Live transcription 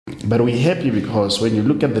But we're happy because when you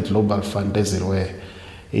look at the global fund, as it were,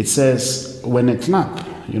 it says when a club,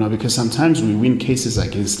 because sometimes we win cases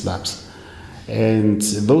against clubs, and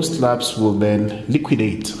those clubs will then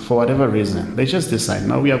liquidate for whatever reason. They just decide,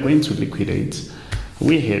 no, we are going to liquidate.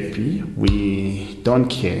 We're happy, we don't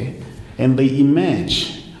care, and they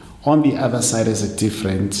emerge on the other side as a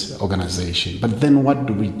different organization. But then what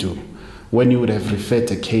do we do when you would have referred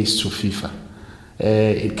a case to FIFA?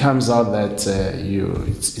 It comes out that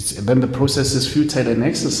then the process is futile and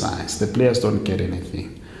exercise. The players don't get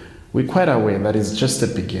anything. We're quite aware that it's just the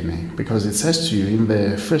beginning, because it says to you in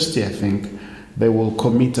the first year, I think, they will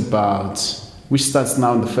commit about, which starts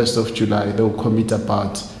now on the 1st of July, they will commit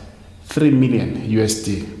about 3 million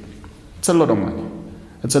USD. It's a lot of money.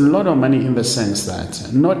 It's a lot of money in the sense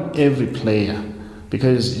that not every player,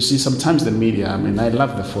 because you see sometimes the media, I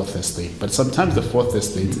love the fourth estate, but sometimes the fourth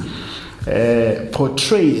estate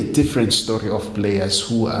portray a different story of players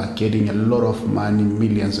who are getting a lot of money,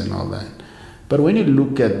 millions and all that. But when you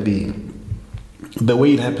look at the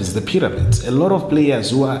way it happens, the pyramids, a lot of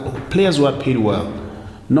players who are paid well,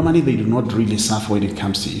 normally they do not really suffer when it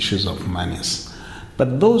comes to issues of monies.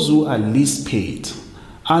 But those who are least paid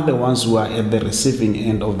are the ones who are at the receiving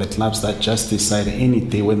end of the clubs that just decide any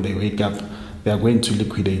day when they wake up, they are going to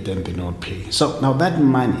liquidate and they don't pay. So now that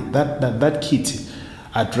money, that kit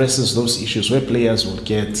addresses those issues where players will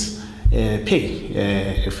get pay.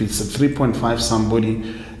 If it's a 3.5 somebody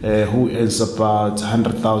who earns about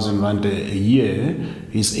 100,000 rand a year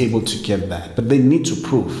is able to get that. But they need to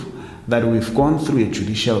prove that we've gone through a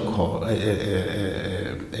judicial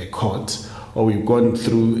court, or we've gone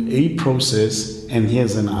through a process and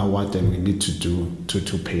here's an award and we need to do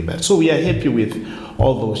to pay that. So we are happy with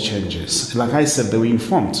all those changes. Like I said, they were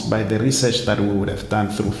informed by the research that we would have done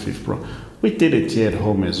through FIFPro. We did it here at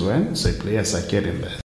home as well, so players are getting that.